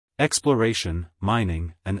Exploration,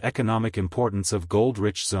 mining, and economic importance of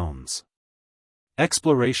gold-rich zones.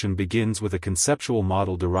 Exploration begins with a conceptual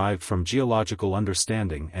model derived from geological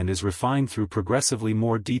understanding and is refined through progressively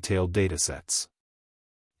more detailed datasets.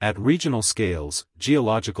 At regional scales,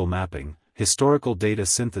 geological mapping, historical data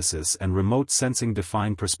synthesis and remote sensing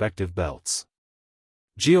define prospective belts.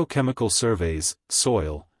 Geochemical surveys,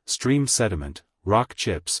 soil, stream sediment, rock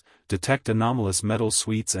chips, detect anomalous metal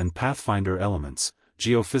suites and pathfinder elements.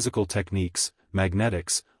 Geophysical techniques,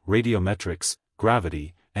 magnetics, radiometrics,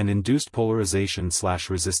 gravity, and induced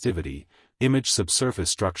polarization/resistivity, image subsurface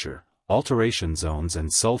structure, alteration zones and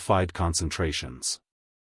sulfide concentrations.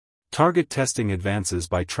 Target testing advances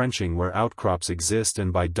by trenching where outcrops exist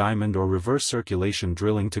and by diamond or reverse circulation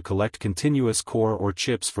drilling to collect continuous core or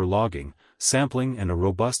chips for logging, sampling and a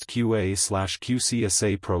robust QA/QC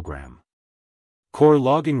assay program. Core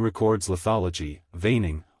logging records lithology,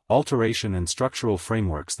 veining, alteration and structural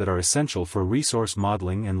frameworks that are essential for resource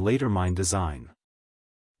modeling and later mine design.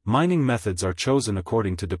 Mining methods are chosen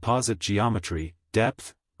according to deposit geometry,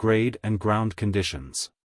 depth, grade and ground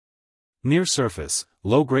conditions. Near surface,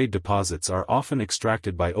 low-grade deposits are often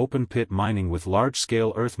extracted by open-pit mining with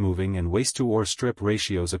large-scale earth-moving and waste-to-ore strip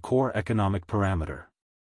ratios a core economic parameter.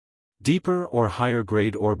 Deeper or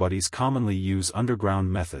higher-grade ore bodies commonly use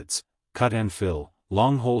underground methods, cut and fill,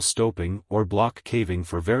 long-hole stoping or block caving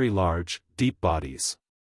for very large, deep bodies.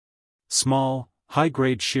 Small,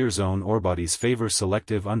 high-grade shear zone ore bodies favor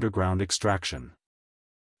selective underground extraction.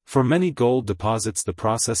 For many gold deposits the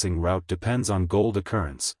processing route depends on gold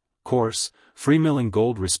occurrence. Coarse, free-milling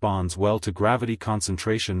gold responds well to gravity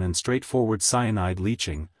concentration and straightforward cyanide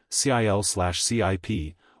leaching,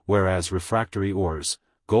 CIL/CIP, whereas refractory ores,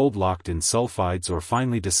 gold locked in sulfides or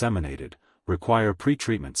finely disseminated, require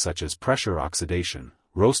pretreatment such as pressure oxidation,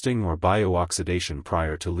 roasting or biooxidation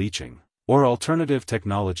prior to leaching, or alternative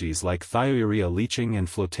technologies like thiourea leaching and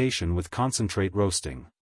flotation with concentrate roasting.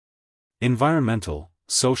 Environmental,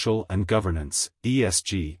 social and governance,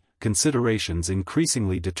 ESG, considerations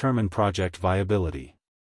increasingly determine project viability.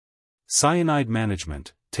 Cyanide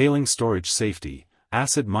management, tailing storage safety,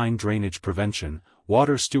 acid mine drainage prevention,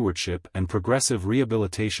 water stewardship and progressive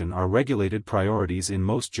rehabilitation are regulated priorities in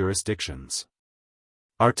most jurisdictions.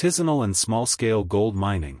 Artisanal and small-scale gold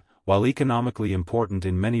mining, while economically important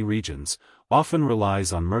in many regions, often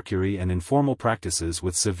relies on mercury and informal practices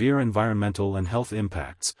with severe environmental and health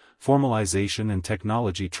impacts. Formalization and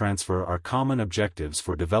technology transfer are common objectives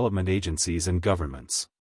for development agencies and governments.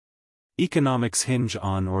 Economics hinge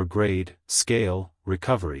on ore grade, scale,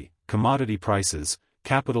 recovery, commodity prices,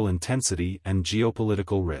 capital intensity and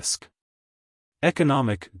geopolitical risk.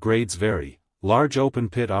 Economic grades vary. Large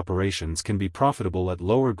open-pit operations can be profitable at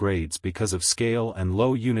lower grades because of scale and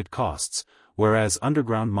low unit costs, whereas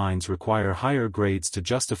underground mines require higher grades to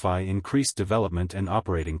justify increased development and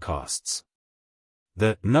operating costs.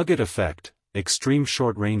 The nugget effect, extreme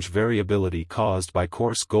short-range variability caused by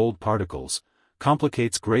coarse gold particles,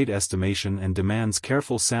 complicates grade estimation and demands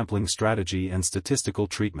careful sampling strategy and statistical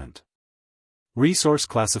treatment. Resource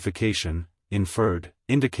classification, inferred,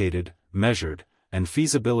 indicated, measured, and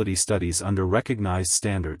feasibility studies under recognized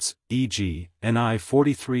standards, e.g., NI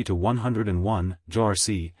 43-101,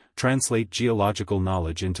 JRC, translate geological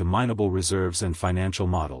knowledge into mineable reserves and financial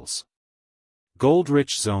models.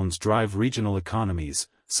 Gold-rich zones drive regional economies,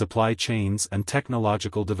 supply chains and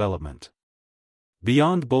technological development.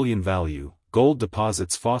 Beyond bullion value, gold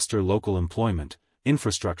deposits foster local employment,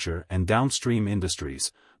 infrastructure and downstream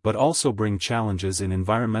industries, but also bring challenges in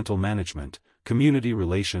environmental management, community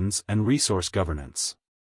relations and resource governance.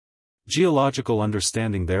 Geological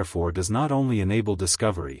understanding therefore does not only enable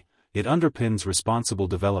discovery, it underpins responsible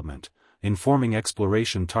development, informing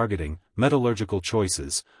exploration targeting, metallurgical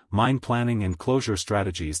choices, mine planning and closure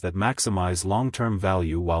strategies that maximize long-term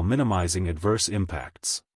value while minimizing adverse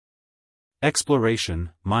impacts. Exploration,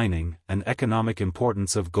 mining, and economic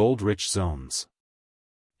importance of gold-rich zones.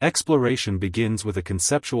 Exploration begins with a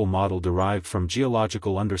conceptual model derived from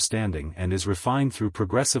geological understanding and is refined through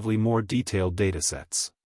progressively more detailed datasets.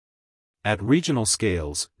 At regional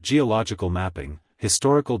scales, geological mapping,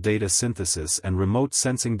 historical data synthesis and remote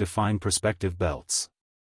sensing define prospective belts.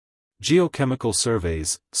 Geochemical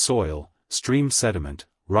surveys, soil, stream sediment,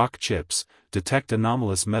 rock chips, detect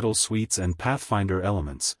anomalous metal suites and pathfinder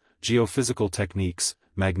elements. Geophysical techniques,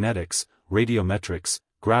 magnetics, radiometrics,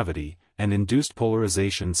 gravity, and induced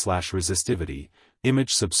polarization/resistivity,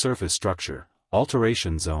 image subsurface structure,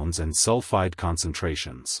 alteration zones and sulfide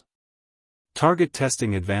concentrations. Target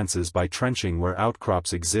testing advances by trenching where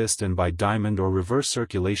outcrops exist and by diamond or reverse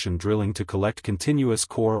circulation drilling to collect continuous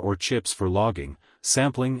core or chips for logging,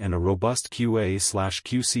 sampling and a robust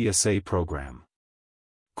QA/QC assay program.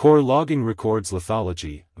 Core logging records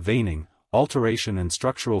lithology, veining, alteration and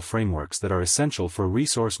structural frameworks that are essential for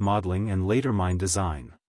resource modeling and later mine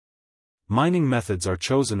design. Mining methods are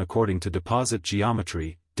chosen according to deposit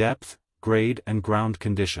geometry, depth, grade and ground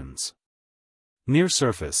conditions. Near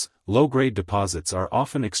surface, low-grade deposits are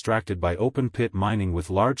often extracted by open-pit mining with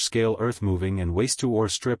large-scale earth-moving and waste-to-ore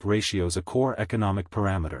strip ratios a core economic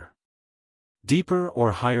parameter. Deeper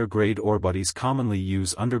or higher-grade ore bodies commonly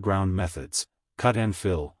use underground methods, cut and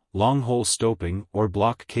fill, long-hole stoping or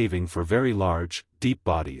block caving for very large, deep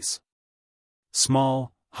bodies.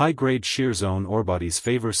 Small, high-grade shear zone ore bodies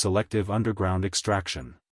favor selective underground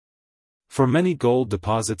extraction. For many gold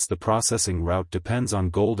deposits the processing route depends on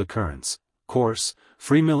gold occurrence. Coarse,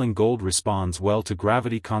 free-milling gold responds well to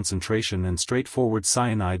gravity concentration and straightforward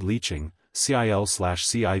cyanide leaching,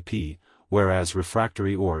 CIL/CIP, whereas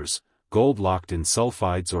refractory ores, gold locked in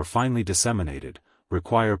sulfides or finely disseminated,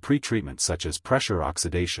 require pretreatment such as pressure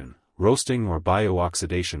oxidation, roasting or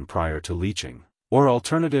biooxidation prior to leaching, or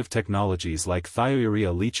alternative technologies like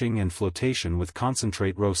thiourea leaching and flotation with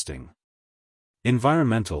concentrate roasting.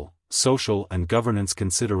 Environmental, social and governance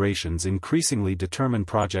considerations increasingly determine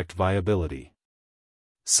project viability.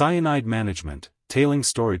 Cyanide management, tailing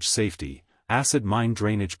storage safety, acid mine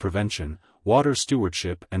drainage prevention, water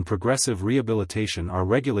stewardship and progressive rehabilitation are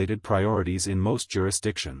regulated priorities in most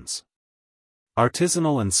jurisdictions.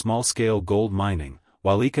 Artisanal and small-scale gold mining,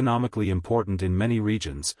 while economically important in many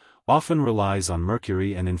regions, often relies on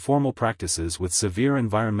mercury and informal practices with severe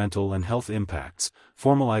environmental and health impacts.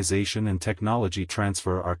 Formalization and technology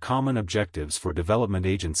transfer are common objectives for development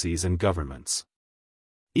agencies and governments.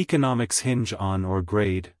 Economics hinge on ore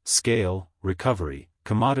grade, scale, recovery,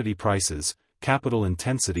 commodity prices, capital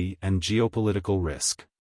intensity and geopolitical risk.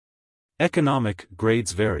 Economic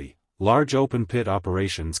grades vary. Large open-pit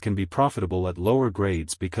operations can be profitable at lower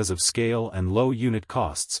grades because of scale and low unit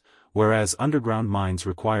costs, whereas underground mines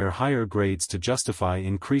require higher grades to justify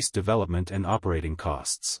increased development and operating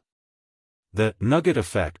costs. The nugget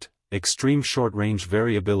effect, extreme short-range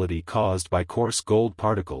variability caused by coarse gold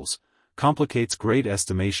particles, complicates grade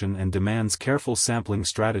estimation and demands careful sampling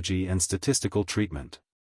strategy and statistical treatment.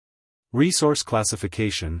 Resource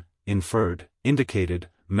classification, inferred, indicated,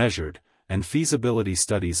 measured, and feasibility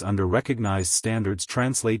studies under recognized standards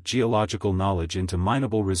translate geological knowledge into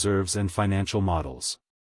mineable reserves and financial models.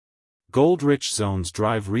 Gold-rich zones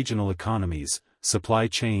drive regional economies, supply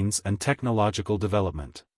chains and technological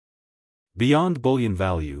development. Beyond bullion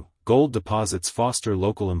value, gold deposits foster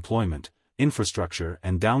local employment, infrastructure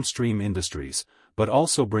and downstream industries, but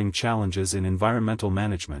also bring challenges in environmental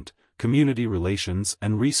management, community relations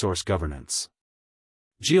and resource governance.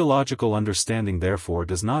 Geological understanding therefore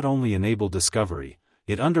does not only enable discovery,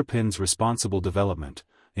 it underpins responsible development,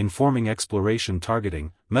 informing exploration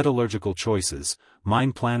targeting, metallurgical choices,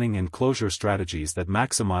 mine planning and closure strategies that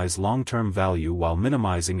maximize long-term value while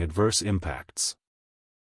minimizing adverse impacts.